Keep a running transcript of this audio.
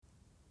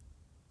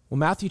Well,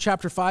 Matthew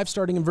chapter 5,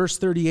 starting in verse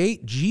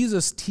 38,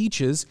 Jesus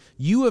teaches,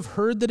 "You have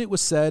heard that it was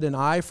said, an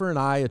eye for an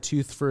eye, a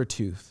tooth for a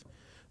tooth.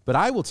 But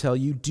I will tell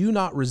you, do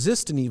not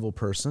resist an evil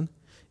person.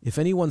 If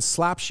anyone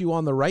slaps you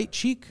on the right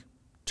cheek,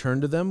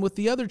 turn to them with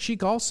the other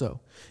cheek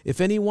also.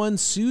 If anyone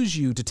sues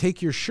you to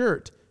take your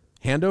shirt,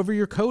 hand over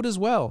your coat as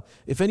well.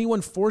 If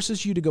anyone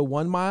forces you to go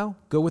 1 mile,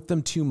 go with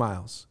them 2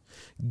 miles.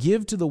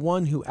 Give to the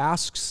one who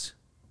asks,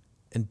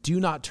 and do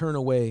not turn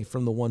away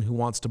from the one who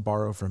wants to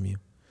borrow from you.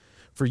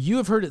 For you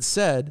have heard it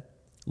said,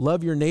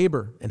 love your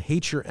neighbor and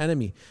hate your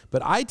enemy.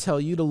 But I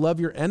tell you to love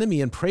your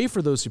enemy and pray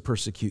for those who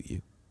persecute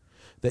you,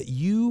 that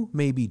you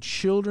may be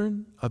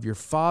children of your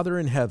Father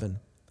in heaven.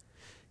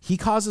 He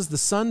causes the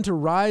sun to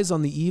rise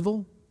on the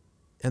evil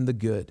and the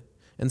good,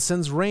 and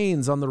sends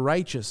rains on the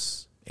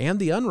righteous and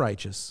the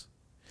unrighteous.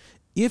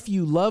 If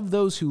you love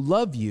those who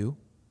love you,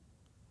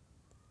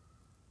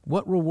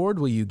 what reward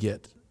will you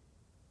get?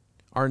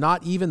 Are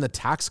not even the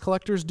tax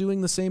collectors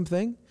doing the same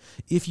thing?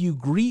 If you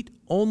greet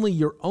only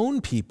your own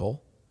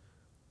people,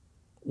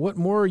 what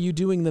more are you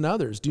doing than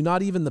others? Do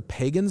not even the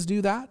pagans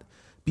do that?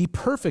 Be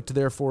perfect,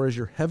 therefore, as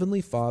your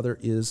heavenly Father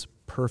is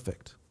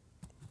perfect."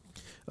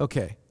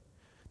 Okay,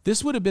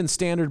 this would have been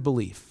standard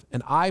belief,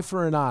 an eye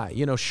for an eye.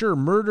 Sure,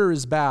 murder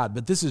is bad,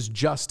 but this is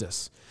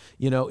justice.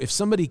 If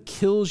somebody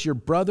kills your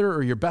brother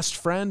or your best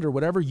friend or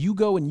whatever, you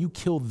go and you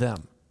kill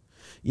them.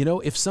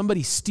 If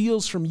somebody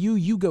steals from you,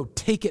 you go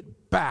take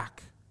it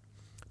back.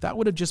 That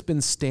would have just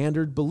been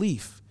standard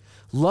belief.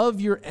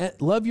 Love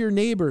your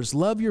neighbors,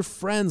 love your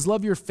friends,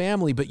 love your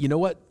family, but you know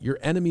what? Your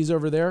enemies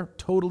over there,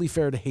 totally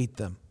fair to hate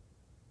them.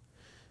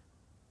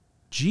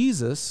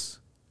 Jesus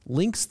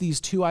links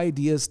these two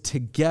ideas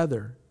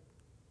together.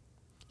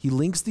 He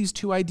links these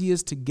two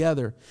ideas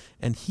together,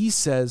 and he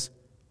says,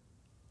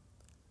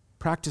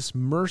 practice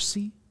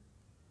mercy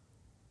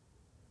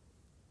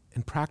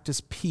and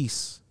practice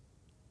peace.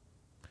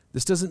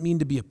 This doesn't mean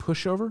to be a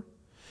pushover.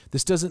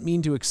 This doesn't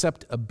mean to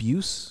accept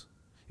abuse.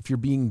 If you're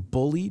being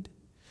bullied,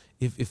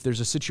 if there's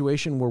a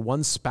situation where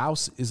one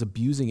spouse is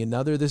abusing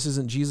another, this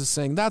isn't Jesus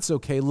saying, that's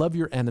okay, love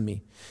your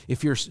enemy.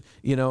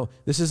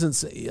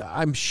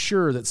 I'm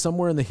sure that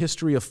somewhere in the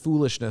history of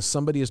foolishness,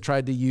 somebody has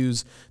tried to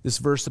use this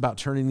verse about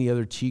turning the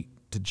other cheek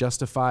to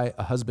justify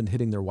a husband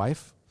hitting their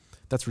wife.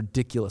 That's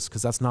ridiculous,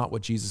 because that's not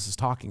what Jesus is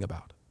talking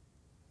about.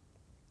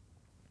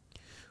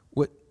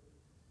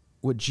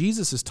 What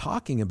Jesus is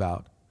talking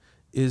about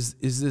is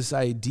this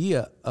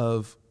idea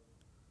of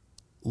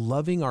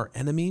loving our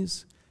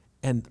enemies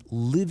and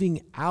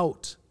living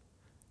out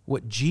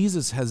what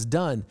Jesus has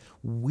done.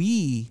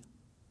 We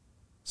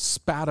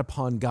spat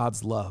upon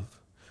God's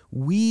love.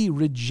 We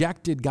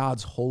rejected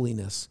God's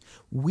holiness.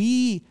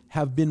 We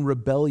have been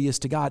rebellious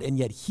to God, and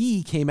yet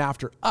he came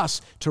after us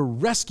to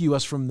rescue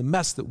us from the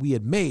mess that we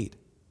had made.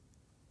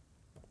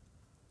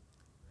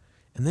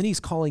 And then he's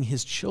calling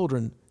his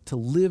children to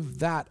live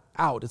that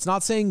out. It's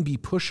not saying be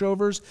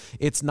pushovers.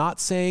 It's not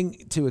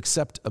saying to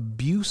accept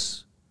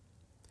abuse.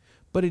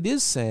 But it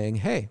is saying,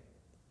 hey,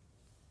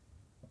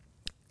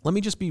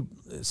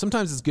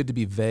 sometimes it's good to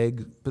be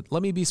vague, but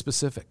let me be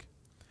specific.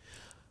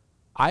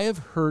 I have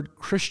heard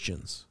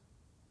Christians,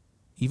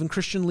 even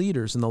Christian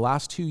leaders in the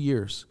last 2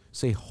 years,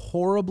 say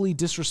horribly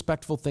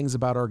disrespectful things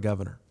about our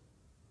governor.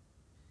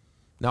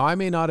 Now, I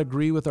may not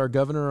agree with our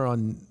governor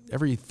on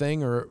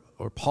everything or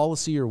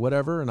policy or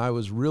whatever, and I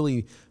was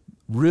really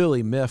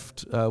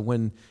miffed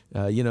when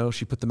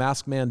she put the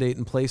mask mandate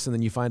in place, and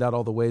then you find out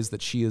all the ways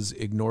that she has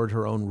ignored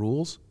her own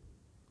rules.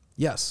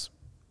 Yes.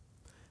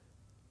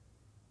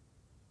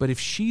 But if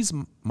she's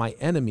my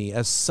enemy,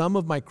 as some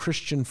of my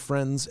Christian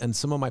friends and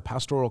some of my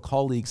pastoral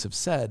colleagues have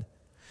said,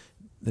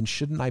 then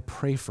shouldn't I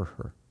pray for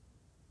her?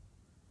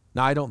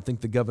 Now, I don't think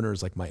the governor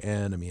is like my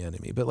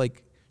enemy, but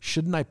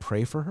shouldn't I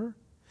pray for her?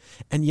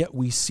 And yet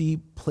we see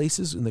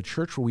places in the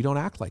church where we don't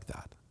act like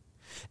that.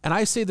 And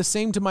I say the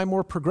same to my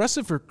more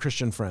progressive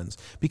Christian friends,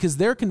 because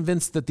they're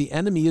convinced that the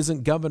enemy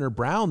isn't Governor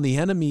Brown. The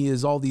enemy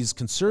is all these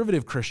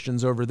conservative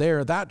Christians over there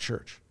at that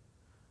church.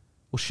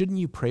 Well, shouldn't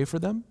you pray for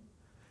them?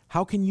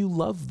 How can you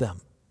love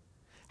them?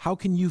 How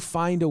can you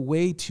find a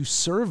way to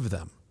serve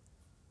them?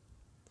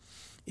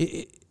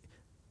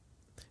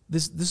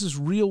 This is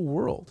real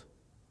world.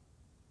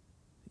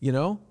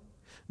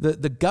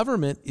 The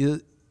government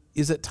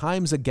is at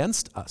times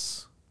against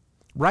us.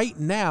 Right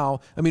now,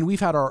 we've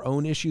had our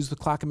own issues with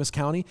Clackamas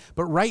County,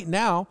 but right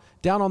now,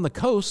 down on the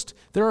coast,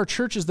 there are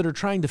churches that are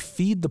trying to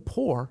feed the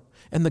poor,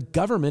 and the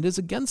government is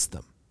against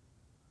them.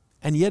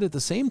 And yet at the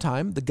same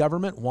time, the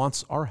government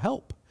wants our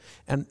help.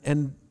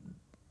 And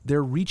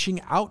they're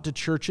reaching out to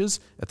churches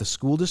at the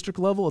school district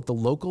level, at the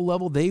local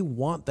level. They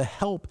want the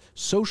help,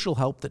 social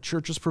help that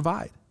churches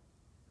provide.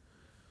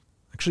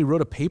 I actually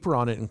wrote a paper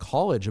on it in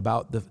college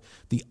about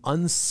the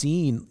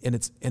unseen, and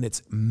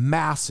it's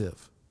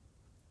massive.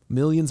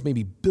 Millions,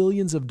 maybe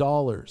billions of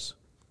dollars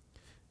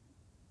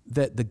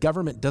that the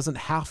government doesn't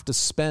have to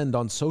spend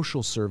on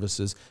social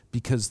services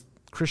because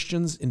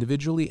Christians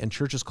individually and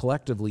churches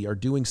collectively are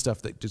doing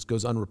stuff that just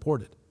goes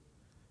unreported.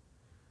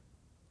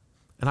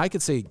 And I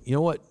could say, you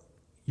know what?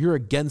 you're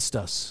against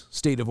us,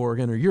 state of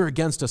Oregon, or you're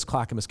against us,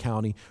 Clackamas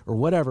County, or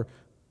whatever,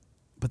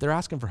 but they're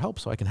asking for help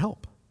so I can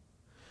help.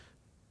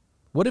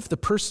 What if the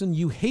person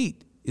you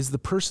hate is the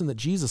person that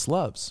Jesus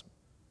loves?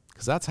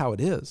 Because that's how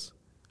it is.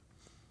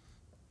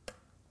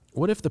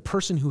 What if the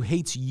person who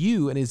hates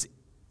you and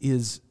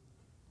is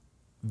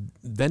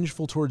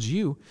vengeful towards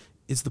you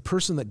is the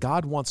person that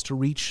God wants to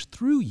reach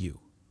through you?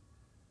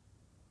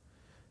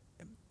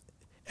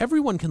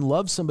 Everyone can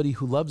love somebody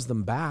who loves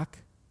them back.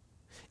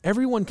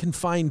 Everyone can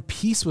find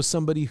peace with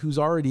somebody who's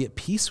already at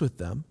peace with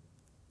them.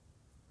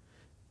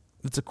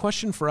 It's a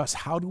question for us.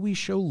 How do we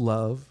show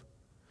love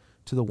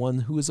to the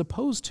one who is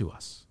opposed to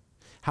us?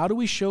 How do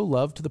we show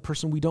love to the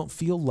person we don't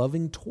feel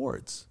loving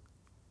towards?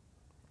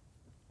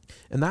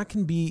 And that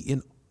can be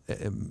in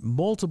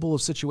multiple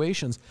of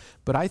situations,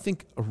 but I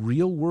think a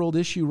real world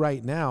issue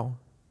right now,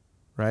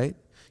 right?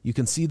 You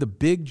can see the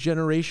big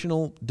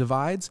generational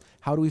divides.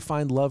 How do we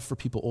find love for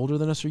people older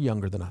than us or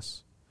younger than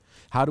us?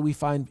 How do we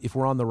find, if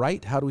we're on the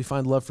right, how do we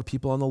find love for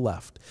people on the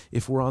left?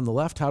 If we're on the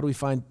left, how do we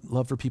find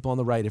love for people on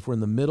the right? If we're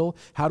in the middle,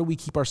 how do we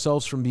keep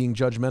ourselves from being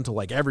judgmental,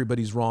 like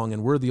everybody's wrong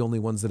and we're the only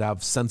ones that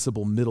have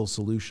sensible middle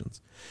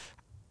solutions?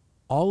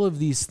 All of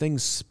these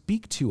things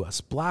speak to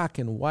us, black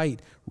and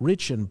white,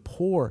 rich and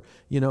poor.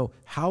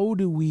 How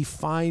do we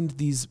find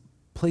these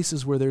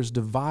places where there's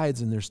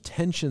divides and there's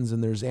tensions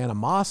and there's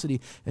animosity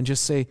and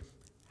just say,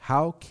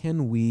 how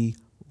can we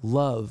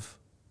love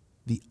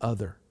the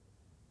other?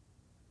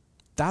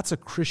 That's a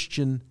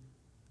Christian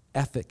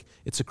ethic.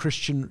 It's a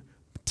Christian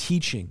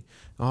teaching.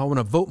 Oh, I want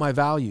to vote my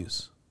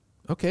values.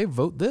 Okay,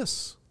 vote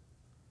this.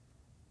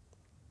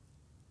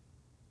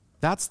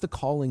 That's the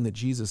calling that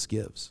Jesus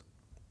gives.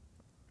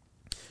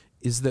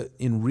 Is that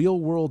in real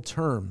world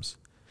terms,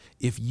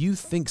 if you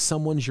think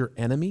someone's your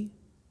enemy,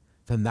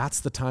 then that's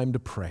the time to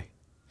pray.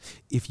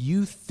 If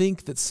you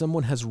think that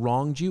someone has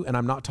wronged you, and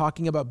I'm not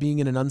talking about being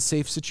in an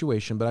unsafe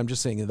situation, but I'm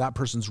just saying that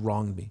person's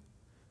wronged me.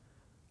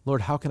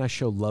 Lord, how can I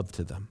show love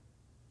to them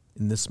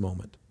in this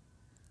moment?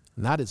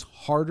 And that is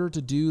harder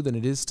to do than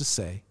it is to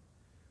say,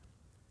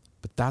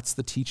 but that's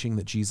the teaching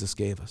that Jesus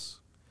gave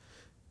us.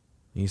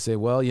 And you say,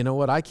 well, you know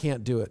what? I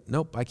can't do it.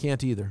 Nope, I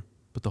can't either.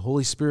 But the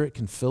Holy Spirit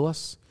can fill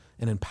us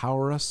and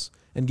empower us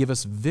and give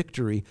us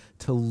victory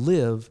to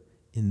live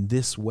in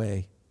this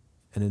way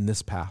and in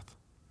this path.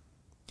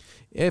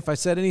 If I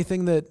said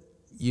anything that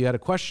you had a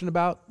question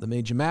about that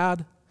made you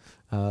mad,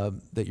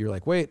 that you're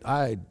like, wait,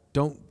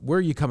 where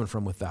are you coming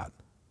from with that?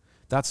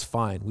 That's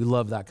fine. We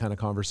love that kind of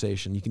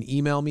conversation. You can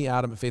email me,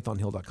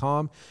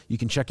 adam@faithonhill.com. You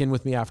can check in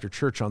with me after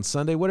church on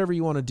Sunday, whatever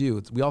you want to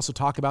do. We also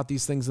talk about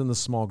these things in the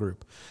small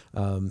group.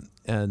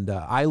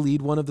 I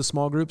lead one of the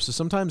small groups. So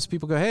sometimes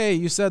people go, hey,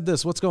 you said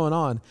this, what's going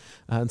on?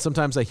 And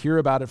sometimes I hear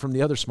about it from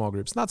the other small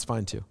groups. And that's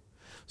fine too.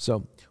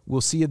 So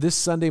we'll see you this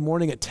Sunday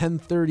morning at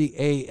 10:30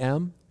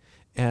 a.m.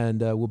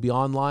 And we'll be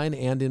online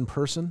and in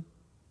person.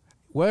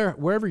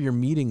 Wherever you're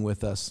meeting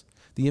with us,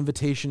 the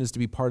invitation is to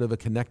be part of a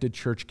connected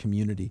church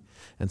community.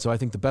 And so I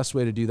think the best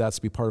way to do that is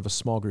to be part of a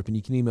small group. And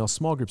you can email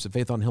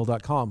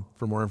smallgroups@faithonhill.com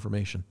for more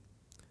information.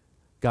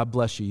 God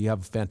bless you. You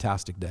have a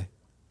fantastic day.